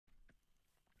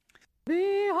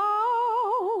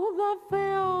Behold, the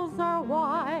fields are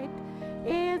white,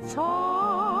 it's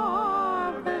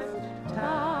harvest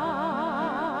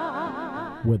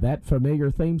time. With that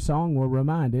familiar theme song, we're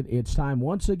reminded it's time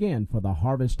once again for the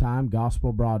Harvest Time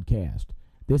Gospel Broadcast.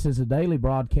 This is a daily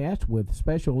broadcast with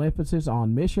special emphasis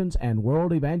on missions and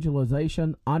world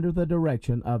evangelization under the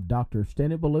direction of Dr.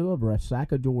 Stennett Ballou of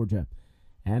Resaca, Georgia.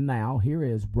 And now, here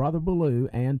is Brother Ballou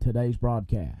and today's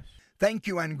broadcast. Thank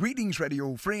you and greetings,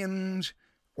 radio friends.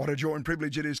 What a joy and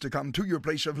privilege it is to come to your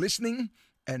place of listening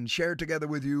and share together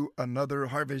with you another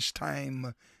Harvest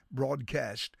Time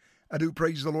broadcast. I do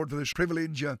praise the Lord for this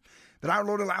privilege that our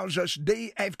Lord allows us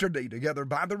day after day to gather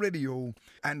by the radio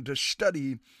and to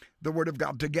study the Word of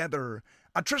God together.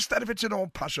 I trust that if it's at all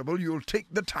possible, you'll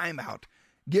take the time out,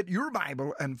 get your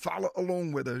Bible, and follow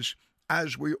along with us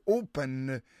as we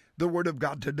open the Word of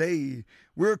God today.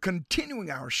 We're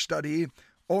continuing our study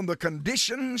on the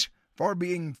conditions for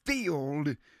being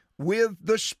filled with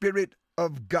the Spirit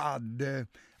of God.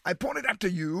 I pointed out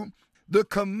to you the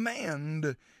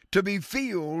command to be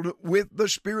filled with the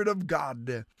Spirit of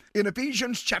God. In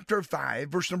Ephesians chapter 5,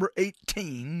 verse number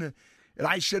 18, and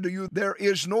I said to you, there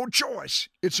is no choice.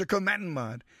 It's a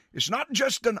commandment. It's not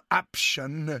just an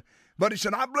option, but it's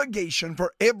an obligation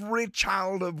for every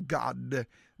child of God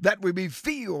that we be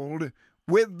filled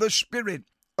with the Spirit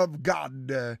of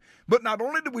God. But not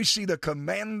only do we see the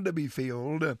command to be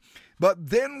filled, but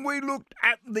then we looked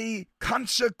at the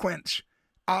consequence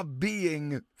of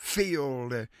being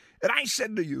filled. And I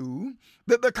said to you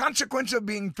that the consequence of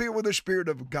being filled with the Spirit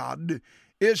of God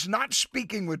is not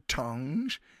speaking with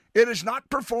tongues. It is not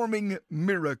performing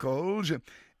miracles.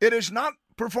 It is not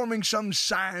performing some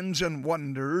signs and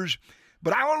wonders.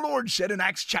 But our Lord said in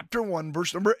Acts chapter 1,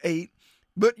 verse number 8,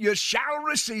 but you shall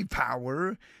receive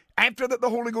power after that the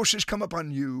Holy Ghost has come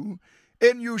upon you,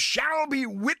 and you shall be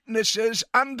witnesses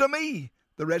unto me.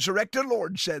 The resurrected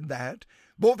Lord said that,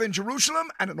 both in Jerusalem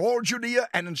and in all Judea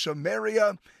and in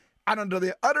Samaria and unto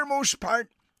the uttermost part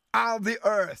of the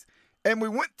earth. And we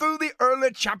went through the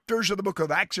early chapters of the book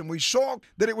of Acts, and we saw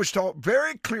that it was taught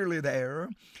very clearly there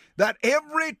that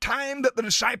every time that the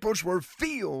disciples were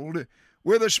filled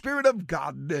with the Spirit of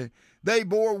God, they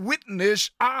bore witness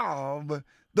of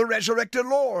the resurrected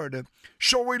Lord.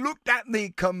 So we looked at the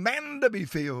command to be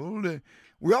filled.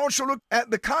 We also looked at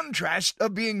the contrast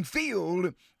of being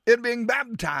filled and being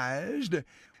baptized.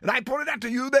 And I pointed out to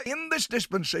you that in this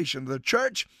dispensation of the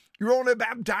church, you're only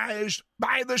baptized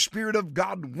by the Spirit of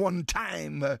God one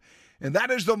time. And that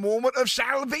is the moment of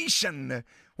salvation,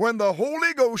 when the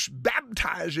Holy Ghost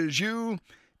baptizes you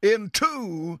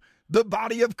into the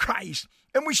body of Christ.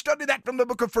 And we studied that from the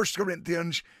book of 1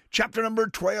 Corinthians, chapter number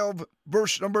 12,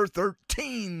 verse number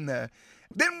 13.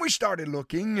 Then we started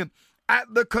looking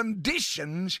at the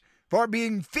conditions for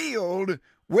being filled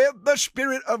with the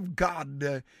Spirit of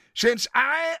God. Since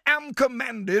I am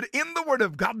commanded in the Word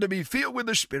of God to be filled with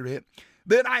the Spirit,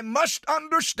 then I must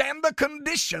understand the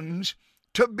conditions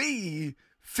to be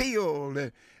filled.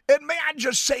 And may I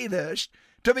just say this,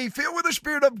 to be filled with the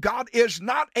Spirit of God is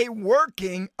not a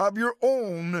working of your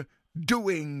own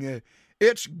doing.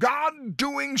 It's God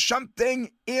doing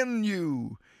something in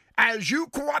you. As you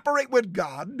cooperate with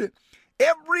God,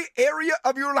 every area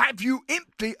of your life you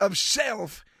empty of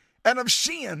self and of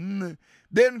sin,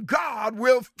 then God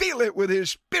will fill it with His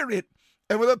Spirit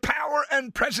and with the power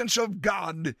and presence of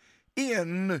God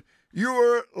in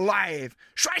your life.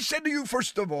 So I said to you,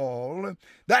 first of all,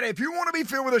 that if you want to be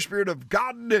filled with the Spirit of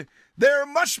God, there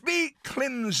must be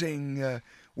cleansing.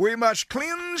 We must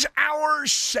cleanse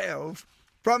ourselves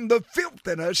from the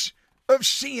filthiness of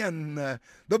sin.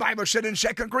 The Bible said in 2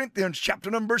 Corinthians chapter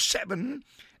number 7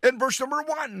 and verse number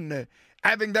 1,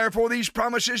 having therefore these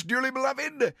promises, dearly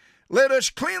beloved, let us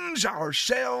cleanse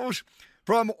ourselves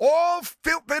from all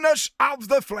filthiness of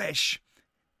the flesh.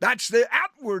 That's the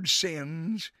outward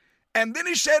sins. And then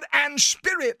he said, and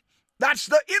spirit, that's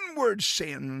the inward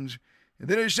sins. And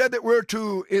then he said that we're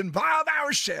to involve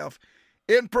ourselves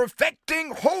in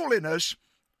perfecting holiness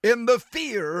in the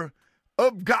fear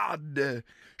of God.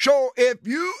 So if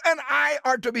you and I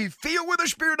are to be filled with the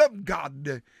Spirit of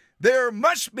God, there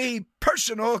must be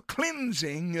personal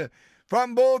cleansing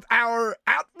from both our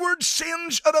outward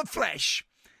sins of the flesh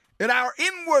and our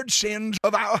inward sins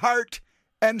of our heart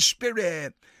and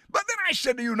spirit. But then I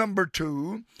said to you, number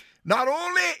two, not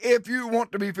only if you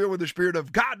want to be filled with the Spirit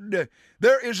of God,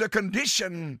 there is a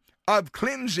condition of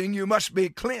cleansing, you must be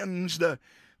cleansed.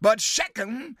 But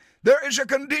second, there is a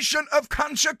condition of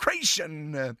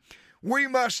consecration. We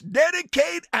must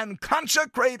dedicate and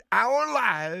consecrate our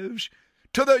lives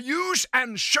to the use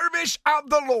and service of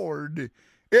the Lord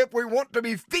if we want to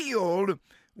be filled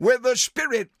with the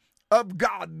Spirit of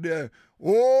God.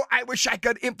 Oh, I wish I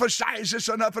could emphasize this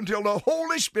enough until the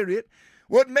Holy Spirit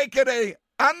would make it a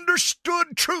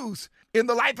understood truth in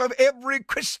the life of every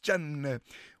Christian.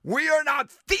 We are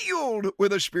not filled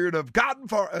with the Spirit of God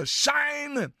for a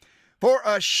sign, for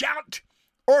a shout,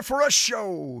 or for a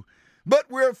show, but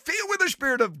we're filled with the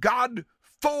Spirit of God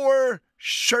for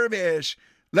service.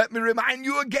 Let me remind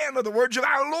you again of the words of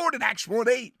our Lord in Acts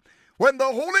 1:8. When the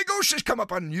Holy Ghost has come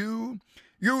upon you,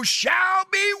 you shall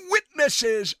be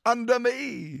witnesses unto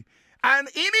me. And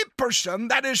any person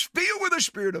that is filled with the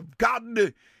Spirit of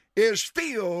God is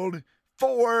filled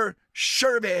for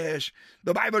service.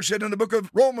 The Bible said in the book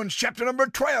of Romans, chapter number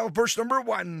 12, verse number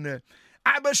 1,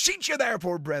 I beseech you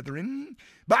therefore, brethren,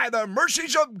 by the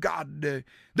mercies of God,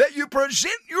 that you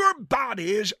present your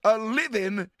bodies a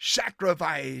living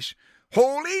sacrifice,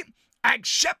 holy,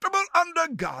 acceptable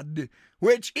unto God,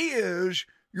 which is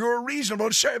your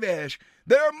reasonable service.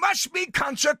 There must be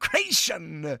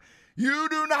consecration. You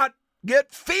do not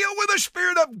get filled with the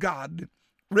Spirit of God,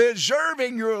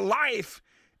 reserving your life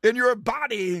and your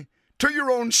body to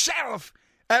your own self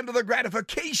and to the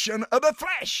gratification of the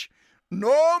flesh.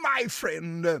 No, my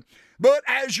friend, but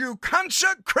as you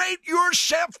consecrate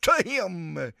yourself to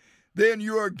Him, then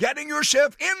you are getting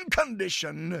yourself in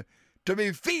condition to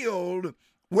be filled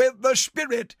with the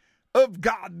Spirit of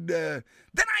God. Then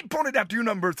I pointed out to you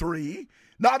number 3,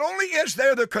 not only is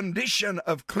there the condition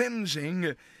of cleansing,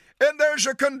 and there's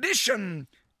a condition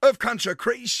of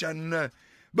consecration,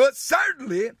 but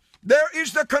thirdly, there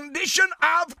is the condition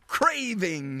of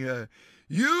craving.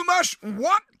 You must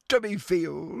want to be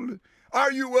filled,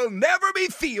 or you will never be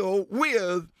filled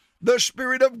with the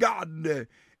Spirit of God.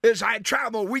 As I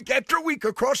travel week after week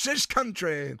across this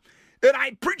country, and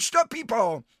I preach to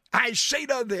people, I say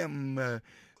to them,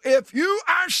 if you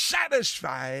are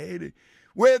satisfied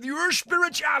with your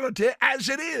spirituality as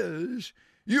it is,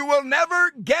 you will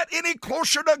never get any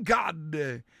closer to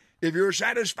God. If you're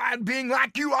satisfied being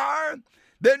like you are,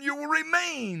 then you will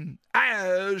remain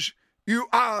as you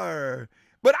are.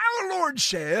 But our Lord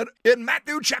said in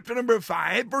Matthew chapter number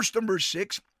 5, verse number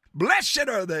 6, blessed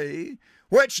are they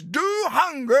which do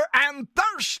hunger and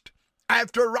thirst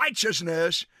after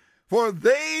righteousness, for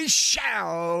they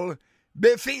shall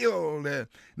be filled.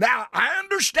 Now, I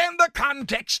understand the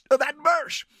context of that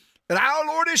verse. And our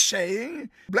Lord is saying,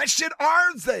 blessed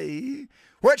are they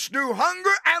which do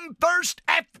hunger and thirst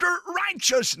after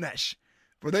righteousness,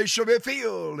 for they shall be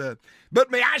filled.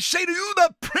 But may I say to you,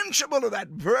 the principle of that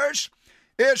verse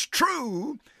is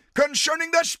true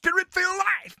concerning the Spirit-filled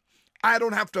life. I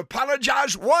don't have to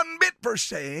apologize one bit for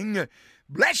saying,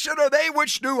 blessed are they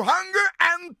which do hunger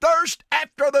and thirst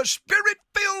after the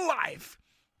Spirit-filled life,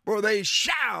 for they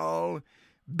shall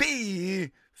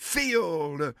be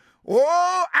filled.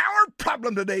 Oh, our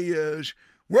problem today is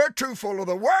we're too full of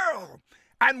the world,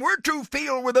 and we're too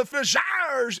filled with the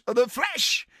desires of the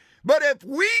flesh. But if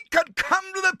we could come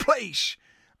to the place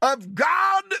of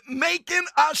God making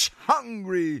us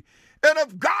hungry, and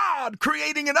of God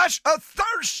creating in us a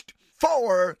thirst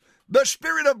for the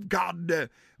Spirit of God,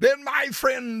 then, my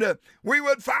friend, we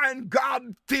would find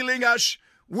God filling us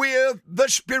with the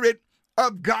Spirit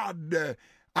of God.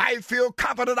 I feel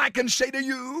confident I can say to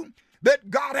you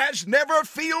that God has never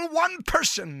filled one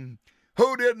person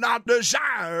who did not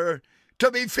desire to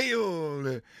be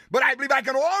filled. But I believe I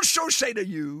can also say to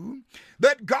you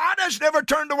that God has never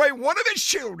turned away one of His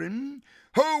children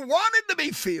who wanted to be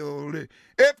filled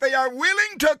if they are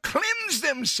willing to cleanse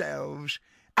themselves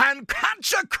and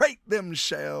consecrate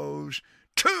themselves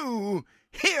to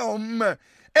Him.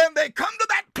 And they come to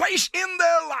that place in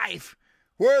their life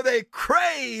where they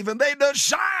crave and they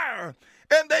desire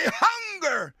and they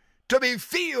hunger to be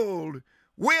filled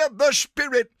with the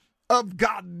Spirit of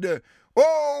God.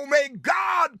 Oh, may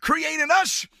God create in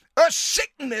us a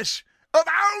sickness of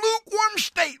our lukewarm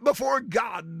state before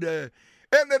God, and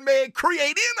then may it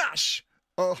create in us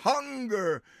a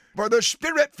hunger for the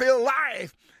Spirit-filled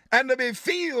life and to be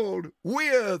filled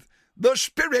with the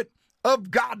Spirit of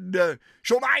God.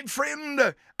 So, my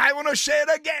friend, I want to say it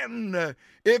again.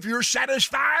 If you're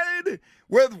satisfied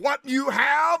with what you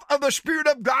have of the Spirit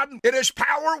of God and His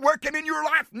power working in your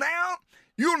life now,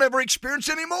 you'll never experience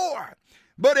any more.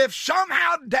 But if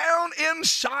somehow down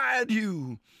inside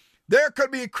you there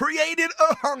could be created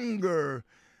a hunger,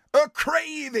 a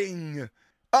craving,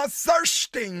 a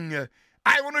thirsting,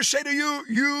 I want to say to you,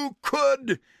 you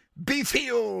could be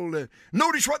filled.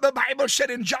 Notice what the Bible said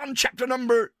in John chapter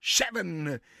number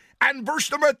 7 and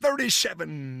verse number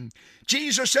 37.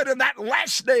 Jesus said in that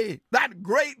last day, that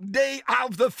great day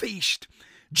of the feast,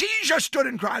 Jesus stood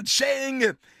and cried, saying,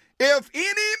 if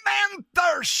any man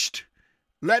thirst,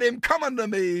 let him come unto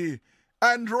me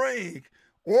and drink.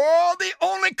 Oh, the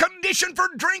only condition for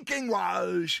drinking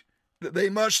was that they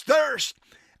must thirst.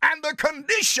 And the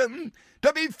condition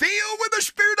to be filled with the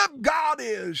Spirit of God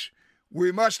is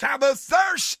we must have a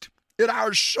thirst in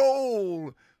our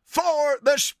soul for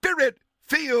the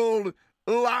Spirit-filled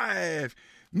life.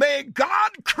 May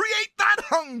God create that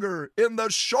hunger in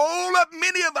the soul of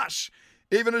many of us,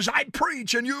 even as I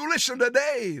preach and you listen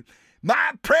today.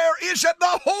 My prayer is that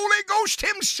the Holy Ghost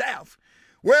himself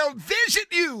will visit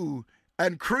you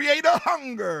and create a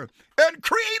hunger and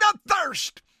create a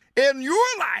thirst in your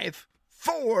life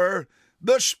for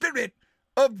the Spirit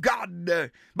of God.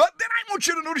 But then I want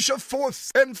you to notice a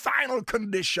fourth and final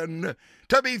condition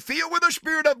to be filled with the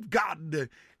Spirit of God,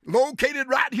 located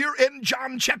right here in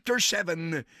John chapter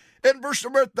 7, in verse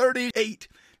number 38.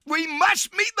 We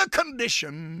must meet the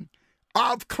condition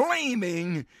of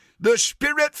claiming the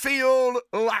Spirit-filled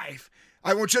life.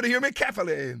 I want you to hear me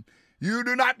carefully. You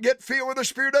do not get filled with the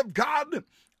Spirit of God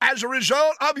as a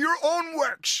result of your own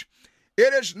works.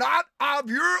 It is not of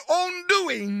your own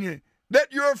doing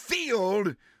that you're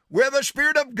filled with the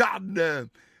Spirit of God.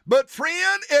 But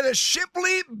friend, it is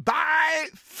simply by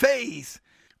faith.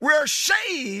 We're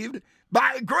saved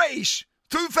by grace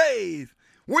through faith.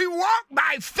 We walk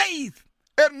by faith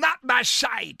and not by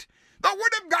sight. The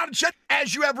Word of God said,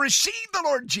 as you have received the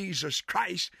Lord Jesus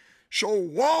Christ, so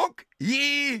walk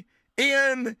ye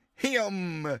in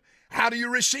him. How do you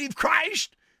receive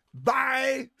Christ?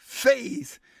 By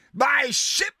faith. By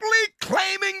simply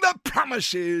claiming the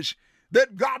promises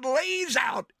that God lays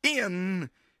out in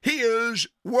his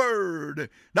word.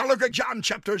 Now look at John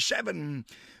chapter 7,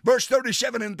 verse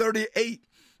 37 and 38.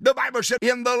 The Bible said,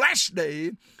 in the last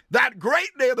day, that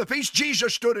great day of the feast,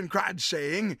 Jesus stood and cried,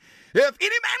 saying, if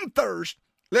any man thirst,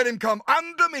 let him come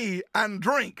unto me and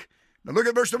drink. Now look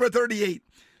at verse number 38.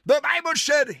 The Bible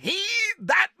said, he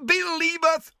that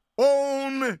believeth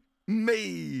on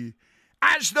me,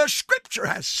 as the scripture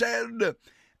has said,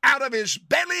 out of his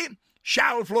belly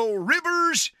shall flow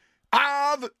rivers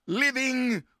of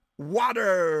living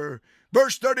water.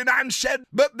 Verse 39 said,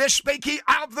 but this spake he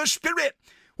of the Spirit,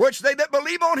 which they that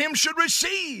believe on him should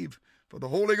receive. For the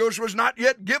Holy Ghost was not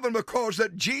yet given, because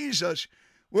that Jesus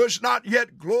was not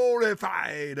yet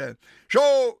glorified.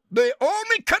 So the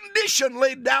only condition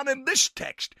laid down in this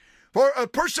text for a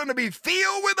person to be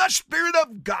filled with the Spirit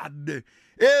of God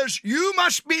is you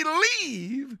must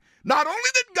believe not only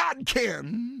that God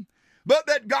can, but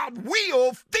that God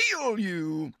will fill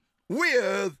you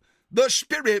with the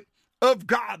Spirit of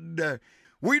God.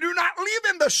 We do not live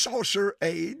in the saucer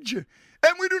age,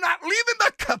 and we do not live in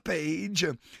the cup age,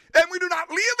 and we do not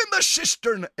live in the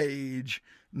cistern age.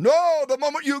 No, the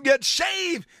moment you get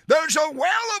saved, there's a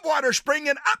well of water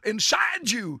springing up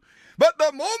inside you. But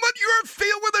the moment you're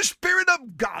filled with the Spirit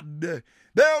of God,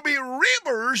 there'll be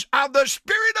rivers of the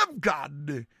Spirit of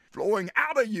God flowing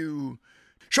out of you.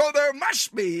 So there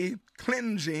must be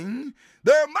cleansing,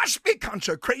 there must be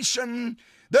consecration,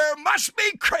 there must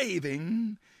be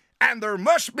craving, and there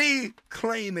must be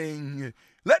claiming.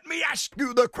 Let me ask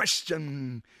you the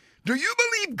question. Do you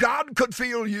believe God could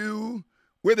fill you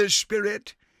with his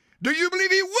Spirit? Do you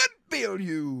believe he would fill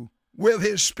you with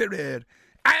his Spirit?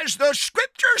 As the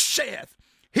scripture saith,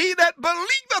 he that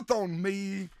believeth on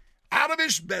me, out of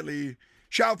his belly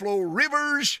shall flow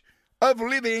rivers of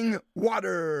living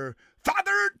water.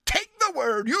 Father, take the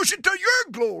word, use it to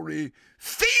your glory.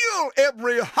 Fill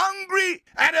every hungry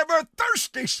and ever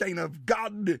thirsty saint of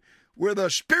God with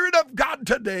the Spirit of God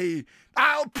today.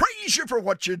 I'll praise you for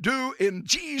what you do. In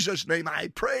Jesus' name I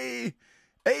pray.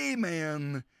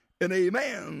 Amen and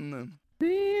amen.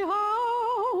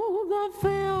 Behold, the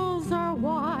fields are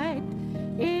white.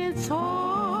 It's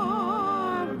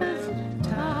harvest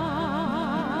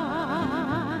time.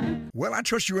 Well, I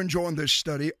trust you're enjoying this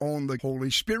study on the Holy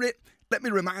Spirit. Let me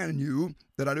remind you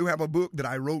that I do have a book that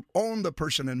I wrote on the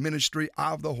person and ministry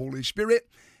of the Holy Spirit.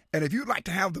 And if you'd like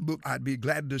to have the book, I'd be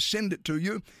glad to send it to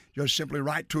you. Just simply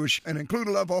write to us and include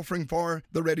a love offering for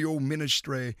the radio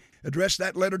ministry. Address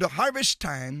that letter to Harvest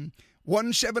Time,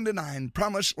 179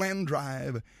 Promised Land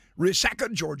Drive, Resaca,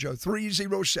 Georgia,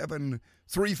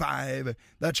 30735.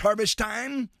 That's Harvest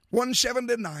Time,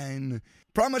 179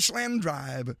 Promised Land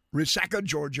Drive, Resaca,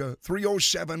 Georgia,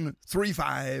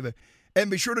 30735. And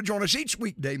be sure to join us each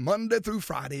weekday, Monday through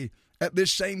Friday, at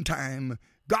this same time.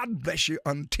 God bless you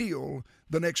until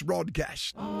the next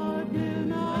broadcast.